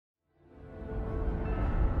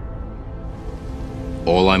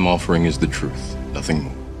All I'm offering is the truth, nothing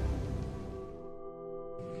more.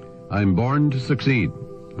 I'm born to succeed.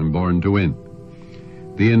 I'm born to win.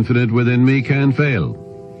 The infinite within me can't fail.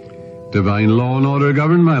 Divine law and order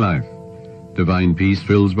govern my life. Divine peace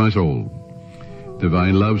fills my soul.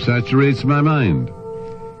 Divine love saturates my mind.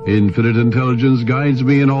 Infinite intelligence guides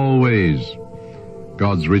me in all ways.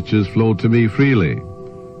 God's riches flow to me freely,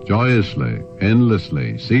 joyously,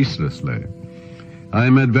 endlessly, ceaselessly. I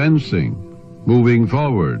am advancing, moving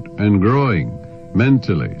forward, and growing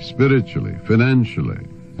mentally, spiritually, financially,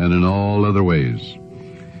 and in all other ways.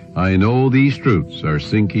 I know these truths are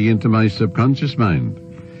sinking into my subconscious mind,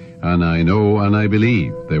 and I know and I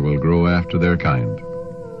believe they will grow after their kind.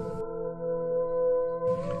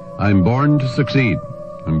 I'm born to succeed.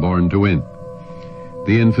 I'm born to win.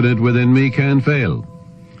 The infinite within me can't fail.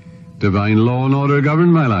 Divine law and order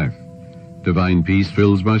govern my life. Divine peace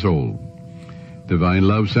fills my soul. Divine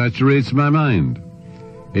love saturates my mind.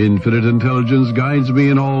 Infinite intelligence guides me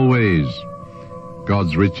in all ways.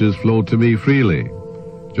 God's riches flow to me freely,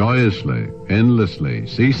 joyously, endlessly,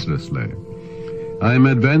 ceaselessly. I am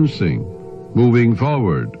advancing, moving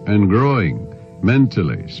forward, and growing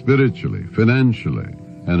mentally, spiritually, financially,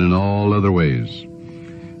 and in all other ways.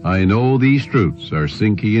 I know these truths are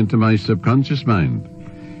sinking into my subconscious mind,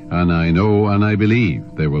 and I know and I believe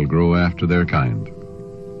they will grow after their kind.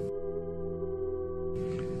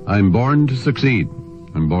 I'm born to succeed.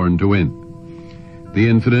 I'm born to win. The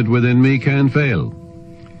infinite within me can't fail.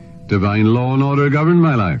 Divine law and order govern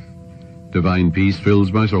my life. Divine peace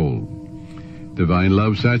fills my soul. Divine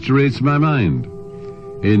love saturates my mind.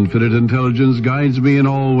 Infinite intelligence guides me in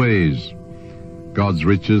all ways. God's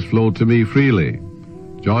riches flow to me freely,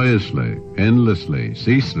 joyously, endlessly,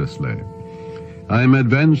 ceaselessly. I am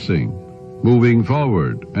advancing, moving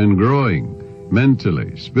forward, and growing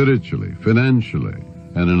mentally, spiritually, financially,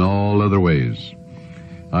 and in all other ways.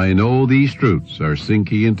 I know these truths are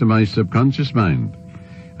sinking into my subconscious mind,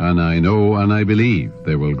 and I know and I believe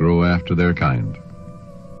they will grow after their kind.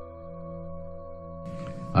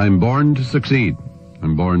 I'm born to succeed.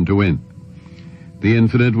 I'm born to win. The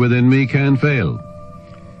infinite within me can't fail.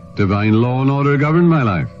 Divine law and order govern my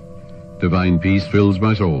life. Divine peace fills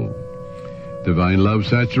my soul. Divine love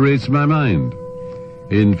saturates my mind.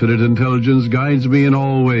 Infinite intelligence guides me in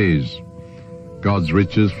all ways. God's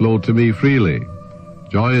riches flow to me freely,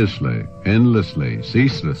 joyously, endlessly,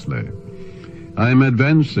 ceaselessly. I am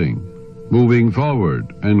advancing, moving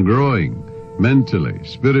forward, and growing mentally,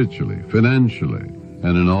 spiritually, financially,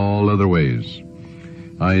 and in all other ways.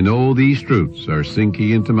 I know these truths are sinking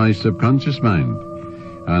into my subconscious mind,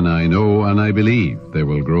 and I know and I believe they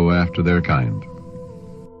will grow after their kind.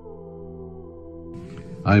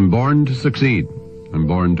 I'm born to succeed. I'm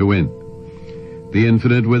born to win. The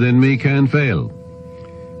infinite within me can't fail.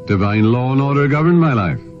 Divine law and order govern my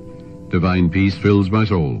life. Divine peace fills my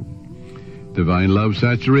soul. Divine love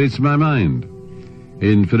saturates my mind.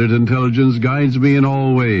 Infinite intelligence guides me in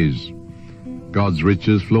all ways. God's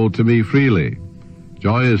riches flow to me freely,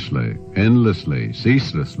 joyously, endlessly,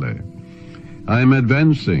 ceaselessly. I am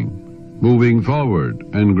advancing, moving forward,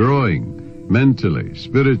 and growing mentally,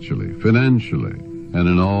 spiritually, financially, and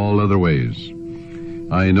in all other ways.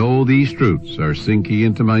 I know these truths are sinking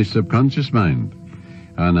into my subconscious mind,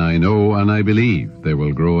 and I know and I believe they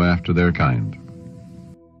will grow after their kind.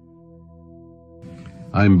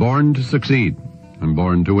 I'm born to succeed. I'm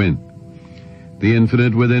born to win. The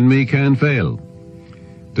infinite within me can't fail.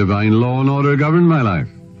 Divine law and order govern my life.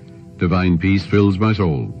 Divine peace fills my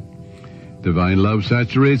soul. Divine love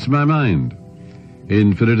saturates my mind.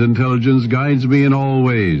 Infinite intelligence guides me in all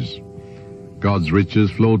ways. God's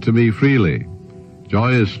riches flow to me freely,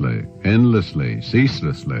 joyously, endlessly,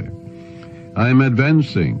 ceaselessly. I am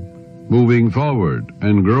advancing, moving forward,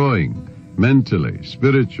 and growing mentally,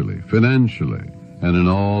 spiritually, financially, and in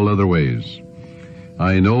all other ways.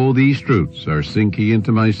 I know these truths are sinking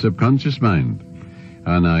into my subconscious mind,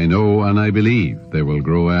 and I know and I believe they will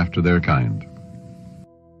grow after their kind.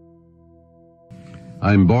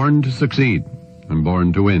 I'm born to succeed. I'm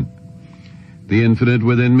born to win. The infinite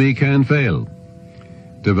within me can't fail.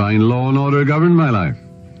 Divine law and order govern my life.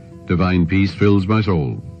 Divine peace fills my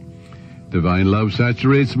soul. Divine love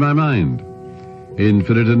saturates my mind.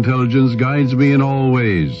 Infinite intelligence guides me in all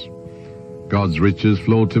ways. God's riches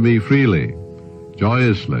flow to me freely,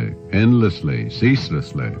 joyously, endlessly,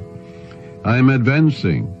 ceaselessly. I am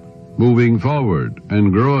advancing, moving forward,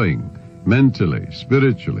 and growing mentally,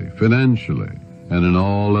 spiritually, financially, and in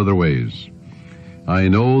all other ways. I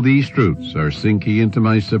know these truths are sinking into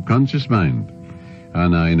my subconscious mind,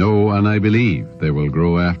 and I know and I believe they will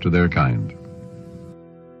grow after their kind.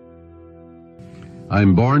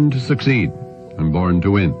 I'm born to succeed. I'm born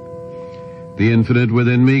to win. The infinite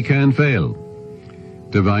within me can't fail.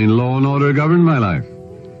 Divine law and order govern my life.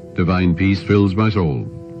 Divine peace fills my soul.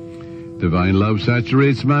 Divine love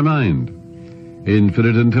saturates my mind.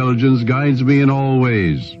 Infinite intelligence guides me in all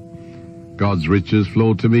ways. God's riches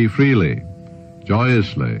flow to me freely,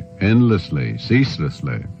 joyously, endlessly,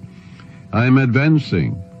 ceaselessly. I am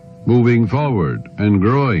advancing, moving forward, and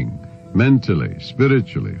growing mentally,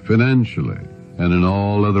 spiritually, financially, and in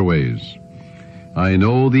all other ways. I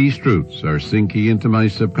know these truths are sinking into my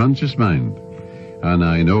subconscious mind, and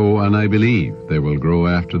I know and I believe they will grow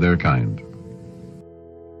after their kind.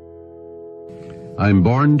 I'm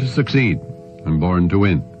born to succeed. I'm born to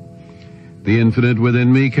win. The infinite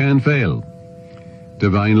within me can't fail.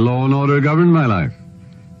 Divine law and order govern my life.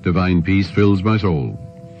 Divine peace fills my soul.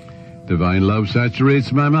 Divine love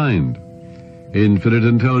saturates my mind. Infinite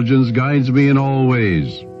intelligence guides me in all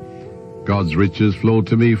ways. God's riches flow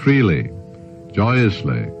to me freely,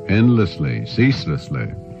 joyously, endlessly,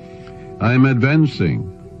 ceaselessly. I am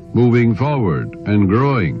advancing, moving forward, and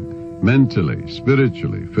growing mentally,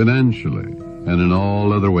 spiritually, financially, and in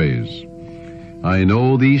all other ways. I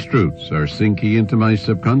know these truths are sinking into my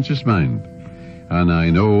subconscious mind, and I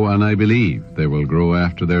know and I believe they will grow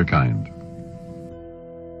after their kind.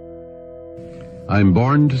 I'm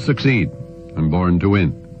born to succeed. I'm born to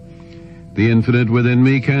win. The infinite within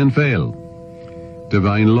me can't fail.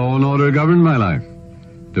 Divine law and order govern my life.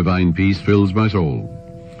 Divine peace fills my soul.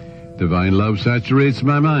 Divine love saturates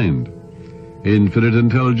my mind. Infinite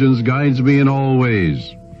intelligence guides me in all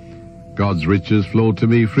ways. God's riches flow to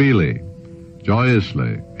me freely,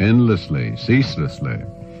 joyously, endlessly, ceaselessly.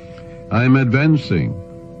 I am advancing,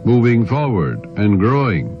 moving forward, and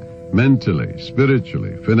growing mentally,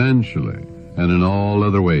 spiritually, financially, and in all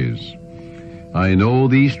other ways. I know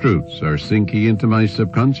these truths are sinking into my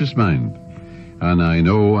subconscious mind, and I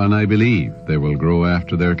know and I believe they will grow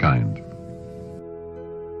after their kind.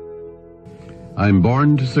 I'm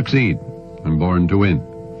born to succeed. I'm born to win.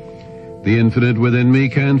 The infinite within me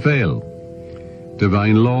can't fail.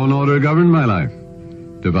 Divine law and order govern my life.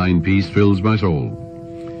 Divine peace fills my soul.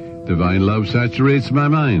 Divine love saturates my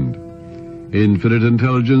mind. Infinite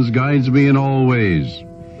intelligence guides me in all ways.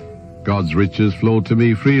 God's riches flow to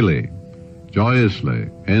me freely, joyously,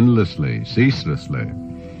 endlessly, ceaselessly.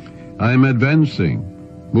 I am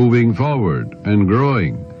advancing, moving forward, and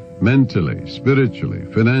growing mentally, spiritually,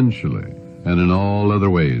 financially, and in all other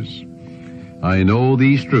ways. I know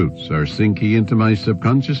these truths are sinking into my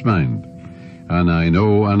subconscious mind, and I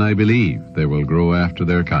know and I believe they will grow after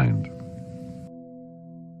their kind.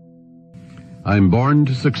 I'm born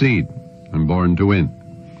to succeed. I'm born to win.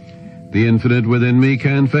 The infinite within me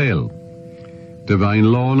can't fail.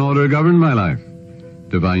 Divine law and order govern my life.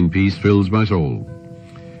 Divine peace fills my soul.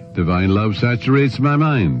 Divine love saturates my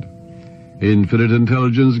mind. Infinite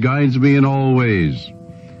intelligence guides me in all ways.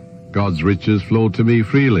 God's riches flow to me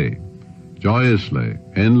freely, joyously,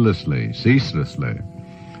 endlessly, ceaselessly.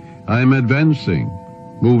 I am advancing,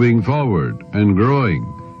 moving forward, and growing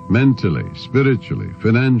mentally, spiritually,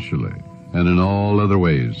 financially, and in all other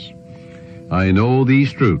ways. I know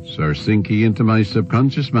these truths are sinking into my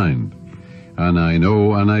subconscious mind, and I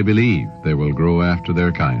know and I believe they will grow after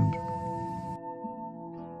their kind.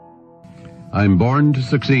 I'm born to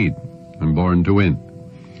succeed. I'm born to win.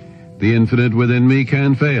 The infinite within me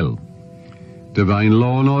can't fail. Divine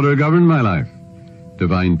law and order govern my life.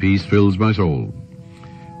 Divine peace fills my soul.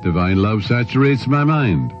 Divine love saturates my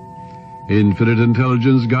mind. Infinite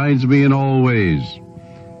intelligence guides me in all ways.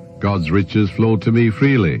 God's riches flow to me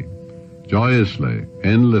freely, joyously,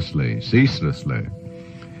 endlessly, ceaselessly.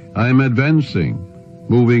 I am advancing,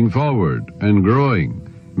 moving forward, and growing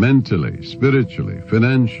mentally, spiritually,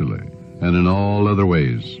 financially, and in all other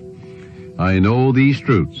ways. I know these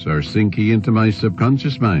truths are sinking into my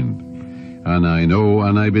subconscious mind, and I know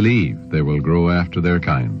and I believe they will grow after their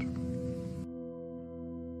kind.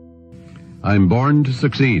 I'm born to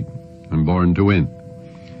succeed. I'm born to win.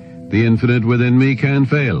 The infinite within me can't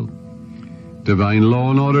fail. Divine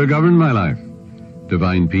law and order govern my life.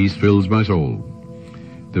 Divine peace fills my soul.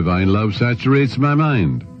 Divine love saturates my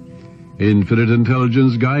mind. Infinite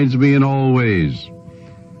intelligence guides me in all ways.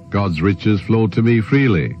 God's riches flow to me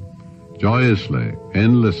freely, joyously,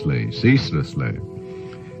 endlessly, ceaselessly.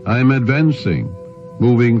 I am advancing,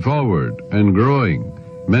 moving forward, and growing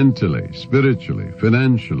mentally, spiritually,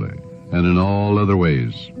 financially, and in all other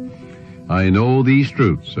ways. I know these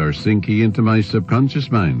truths are sinking into my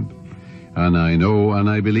subconscious mind, and I know and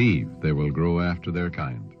I believe they will grow after their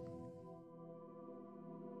kind.